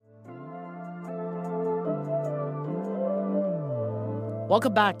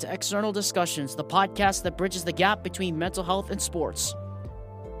Welcome back to External Discussions, the podcast that bridges the gap between mental health and sports.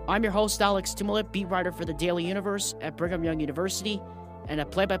 I'm your host, Alex Tumulip, beat writer for the Daily Universe at Brigham Young University and a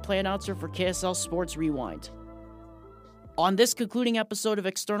play-by-play announcer for KSL Sports Rewind. On this concluding episode of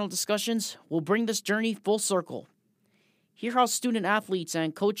External Discussions, we'll bring this journey full circle. Hear how student athletes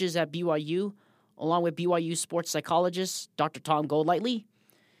and coaches at BYU, along with BYU sports psychologist Dr. Tom Golightly,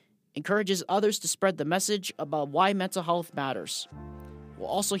 encourages others to spread the message about why mental health matters. We'll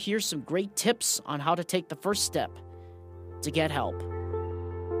also hear some great tips on how to take the first step to get help.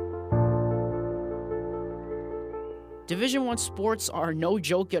 Division I sports are no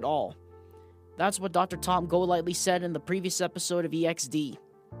joke at all. That's what Dr. Tom Golightly said in the previous episode of EXD.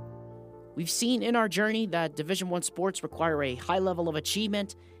 We've seen in our journey that Division I sports require a high level of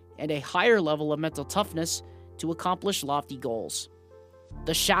achievement and a higher level of mental toughness to accomplish lofty goals.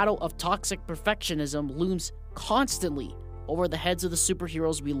 The shadow of toxic perfectionism looms constantly over the heads of the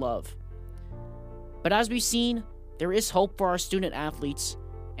superheroes we love. But as we've seen, there is hope for our student athletes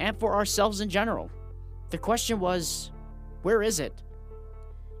and for ourselves in general. The question was, where is it?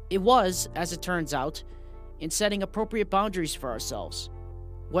 It was, as it turns out, in setting appropriate boundaries for ourselves.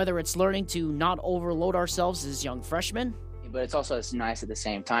 Whether it's learning to not overload ourselves as young freshmen. But it's also nice at the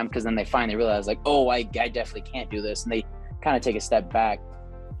same time because then they finally realize like, oh, I definitely can't do this. And they kind of take a step back.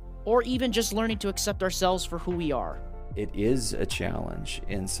 Or even just learning to accept ourselves for who we are. It is a challenge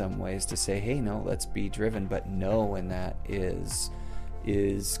in some ways to say, hey, no, let's be driven, but no, when that is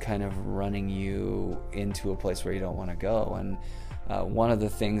kind of running you into a place where you don't want to go. And one of the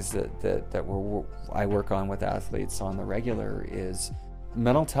things that I work on with athletes on the regular is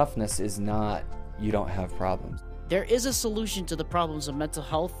mental toughness is not you don't have problems. There is a solution to the problems of mental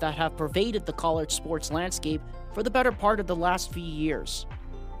health that have pervaded the college sports landscape for the better part of the last few years.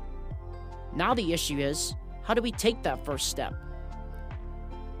 Now the issue is, how do we take that first step?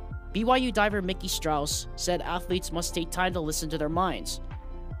 BYU diver Mickey Strauss said athletes must take time to listen to their minds,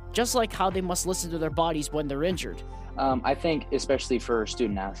 just like how they must listen to their bodies when they're injured. I think especially for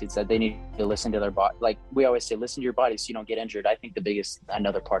student athletes that they need to listen to their body. Like we always say, listen to your body so you don't get injured. I think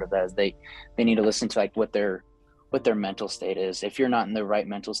another part of that is they need to listen to like what their mental state is. If you're not in the right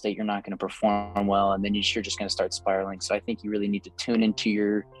mental state, you're not going to perform well, and then you're just going to start spiraling. So I think you really need to tune into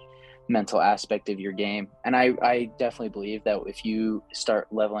your mental aspect of your game. And I definitely believe that if you start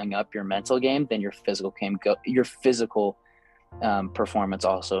leveling up your mental game, then your physical performance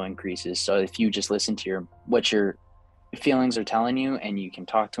also increases. So if you just listen to what your feelings are telling you and you can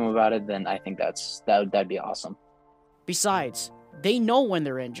talk to them about it, then I think that'd be awesome. Besides, they know when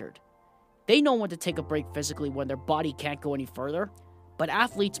they're injured. They know when to take a break physically when their body can't go any further, but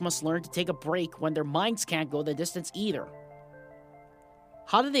athletes must learn to take a break when their minds can't go the distance either.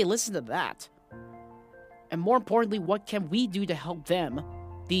 How do they listen to that? And more importantly, what can we do to help them,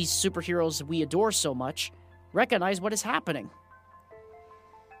 these superheroes we adore so much, recognize what is happening?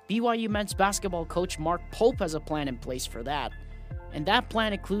 BYU men's basketball coach Mark Pope has a plan in place for that, and that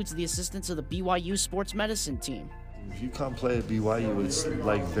plan includes the assistance of the BYU sports medicine team. If you come play at BYU, it's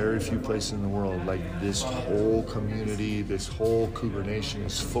like very few places in the world. Like this whole community, this whole Cougar Nation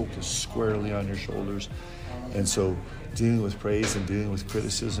is focused squarely on your shoulders. And so dealing with praise and dealing with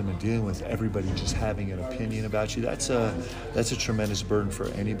criticism and dealing with everybody just having an opinion about you, that's a tremendous burden for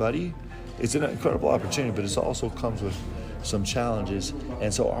anybody. It's an incredible opportunity, but it also comes with some challenges.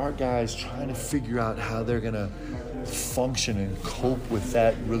 And so our guys trying to figure out how they're going to function and cope with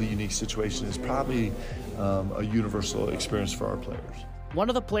that really unique situation is probably a universal experience for our players. One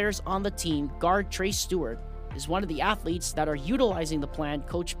of the players on the team, guard Trey Stewart, is one of the athletes that are utilizing the plan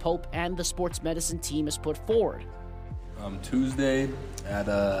Coach Pope and the sports medicine team has put forward. Tuesday at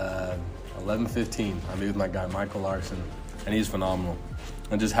 11:15, I meet with my guy Michael Larson, and he's phenomenal.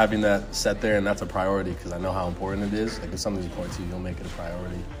 And just having that set there, and that's a priority because I know how important it is. Like if something's important to you, you'll make it a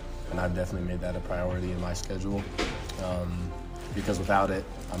priority. And I've definitely made that a priority in my schedule because without it,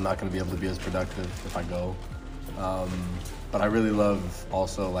 I'm not going to be able to be as productive if I go. But I really love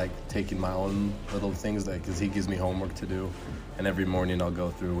also like taking my own little things because he gives me homework to do. And every morning I'll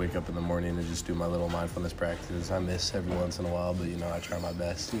wake up in the morning and just do my little mindfulness practice. I miss every once in a while, but I try my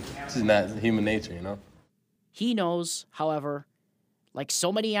best. It's not human nature, He knows, however, like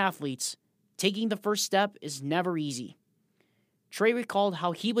so many athletes, taking the first step is never easy. Trey recalled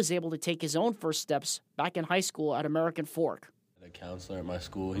how he was able to take his own first steps back in high school at American Fork. A counselor at my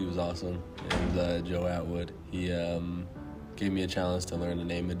school, he was awesome. It was Joe Atwood. He gave me a challenge to learn a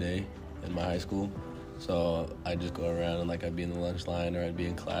name a day in my high school. So I just go around and I'd be in the lunch line or I'd be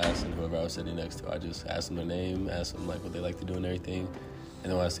in class, and whoever I was sitting next to, I just ask them their name, ask them what they like to do and everything.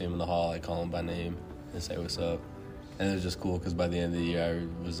 And then when I see them in the hall, I call them by name and say what's up. And it was just cool because by the end of the year,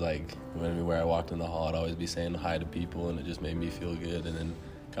 I was like, whenever I walked in the hall, I'd always be saying hi to people, and it just made me feel good, and then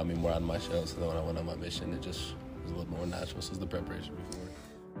got me more out of my shell. So then when I went on my mission, it just was a little more natural since the preparation before.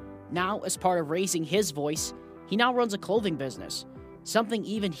 Now, as part of raising his voice, he now runs a clothing business, something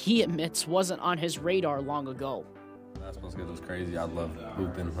even he admits wasn't on his radar long ago. Basketball skills was crazy. I love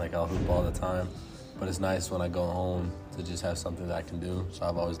hooping, like I'll hoop all the time. But it's nice when I go home to just have something that I can do. So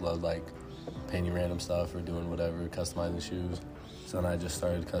I've always loved like painting random stuff or doing whatever, customizing shoes. So then I just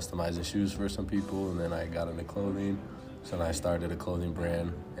started customizing shoes for some people, and then I got into clothing. So then I started a clothing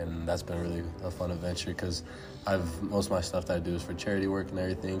brand, and that's been really a fun adventure because most of my stuff that I do is for charity work and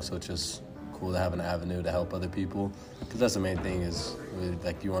everything. So it's just cool to have an avenue to help other people, because that's the main thing is really,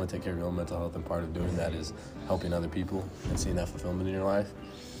 like, you want to take care of your own mental health, and part of doing that is helping other people and seeing that fulfillment in your life.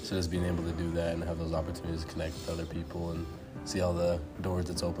 So just being able to do that and have those opportunities to connect with other people and see all the doors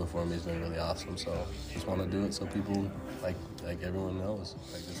that's open for me has been really awesome. So just want to do it so people like everyone knows.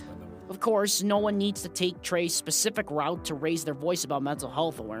 Of course, no one needs to take Trey's specific route to raise their voice about mental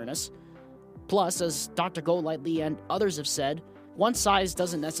health awareness. Plus, as Dr. Golightly and others have said, one size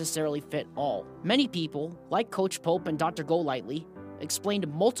doesn't necessarily fit all. Many people, like Coach Pope and Dr. Golightly, explained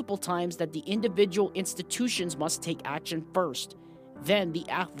multiple times that the individual institutions must take action first. Then the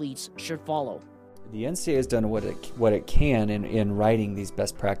athletes should follow. The NCAA has done what it can in writing these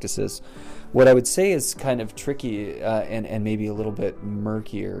best practices. What I would say is kind of tricky and maybe a little bit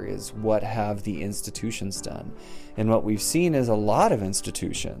murkier is what have the institutions done. And what we've seen is a lot of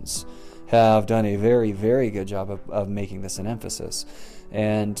institutions have done a very, very good job of making this an emphasis.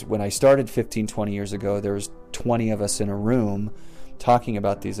 And when I started 15, 20 years ago, there was 20 of us in a room talking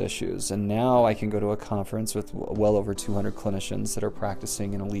about these issues, and now I can go to a conference with well over 200 clinicians that are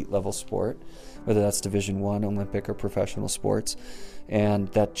practicing an elite level sport, whether that's Division I, Olympic, or professional sports, and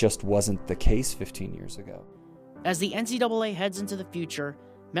that just wasn't the case 15 years ago. As the NCAA heads into the future,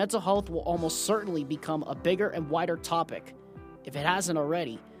 mental health will almost certainly become a bigger and wider topic, if it hasn't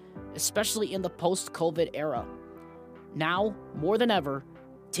already, especially in the post-COVID era. Now, more than ever,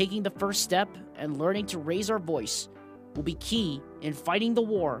 taking the first step and learning to raise our voice will be key in fighting the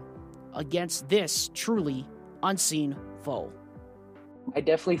war against this truly unseen foe. I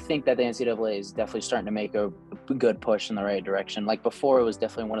definitely think that the NCAA is definitely starting to make a good push in the right direction. Like before, it was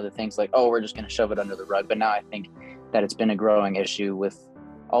definitely one of the things like, oh, we're just going to shove it under the rug. But now I think that it's been a growing issue with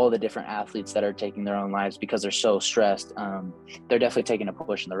all the different athletes that are taking their own lives because they're so stressed. They're definitely taking a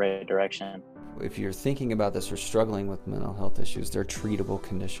push in the right direction. If you're thinking about this or struggling with mental health issues, they're treatable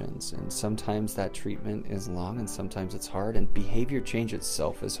conditions. And sometimes that treatment is long and sometimes it's hard. And behavior change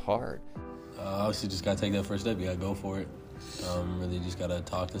itself is hard. Obviously, just got to take that first step. You got to go for it. Really just got to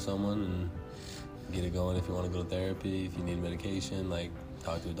talk to someone and get it going. If you want to go to therapy, if you need medication, like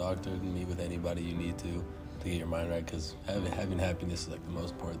talk to a doctor and meet with anybody you need to get your mind right, because having happiness is like the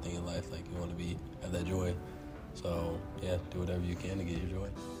most important thing in life. Like you want to have that joy. So yeah, do whatever you can to get your joy.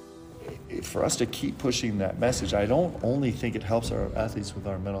 For us to keep pushing that message, I don't only think it helps our athletes with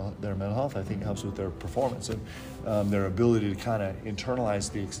their mental health. I think it helps with their performance and their ability to kind of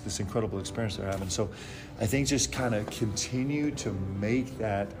internalize this incredible experience they're having. So I think just kind of continue to make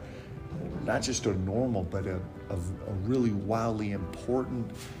that not just a normal, but a really wildly important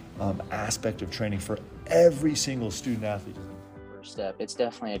aspect of training for every single student athlete. First step, it's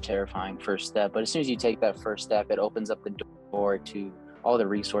definitely a terrifying first step, but as soon as you take that first step, it opens up the door to all the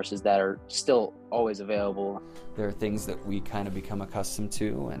resources that are still always available. There are things that we kind of become accustomed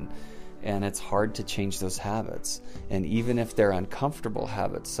to, and it's hard to change those habits. And even if they're uncomfortable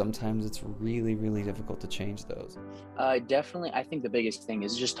habits, sometimes it's really, really difficult to change those. Definitely, I think the biggest thing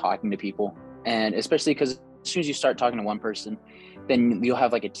is just talking to people. And especially because as soon as you start talking to one person, then you'll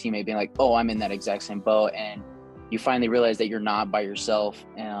have like a teammate being like, oh, I'm in that exact same boat. And you finally realize that you're not by yourself.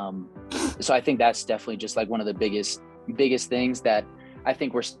 So I think that's definitely just like one of the biggest things that I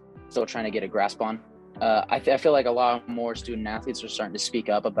think we're still trying to get a grasp on. I feel like a lot more student athletes are starting to speak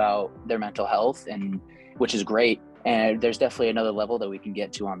up about their mental health, and which is great. And there's definitely another level that we can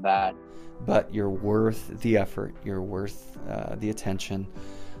get to on that. But you're worth the effort. You're worth the attention.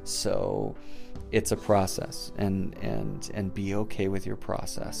 So it's a process, and be okay with your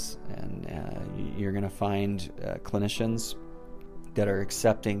process. And you're going to find clinicians that are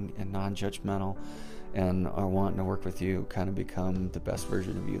accepting and non-judgmental and are wanting to work with you, kind of become the best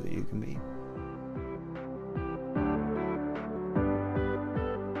version of you that you can be.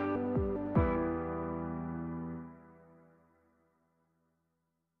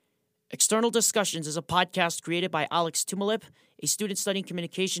 External Discussions is a podcast created by Alex Tumalip, a student studying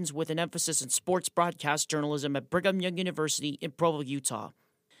communications with an emphasis in sports broadcast journalism at Brigham Young University in Provo, Utah.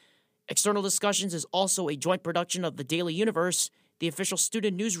 External Discussions is also a joint production of The Daily Universe, the official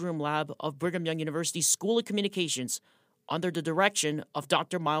student newsroom lab of Brigham Young University's School of Communications, under the direction of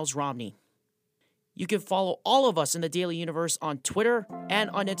Dr. Miles Romney. You can follow all of us in The Daily Universe on Twitter and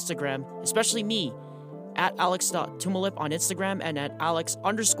on Instagram, especially me, at alex.tumalip on Instagram and at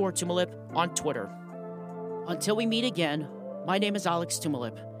alex_tumalip on Twitter. Until we meet again, my name is Alex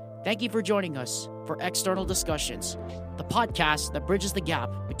Tumalip. Thank you for joining us for External Discussions, the podcast that bridges the gap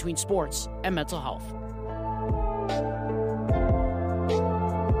between sports and mental health.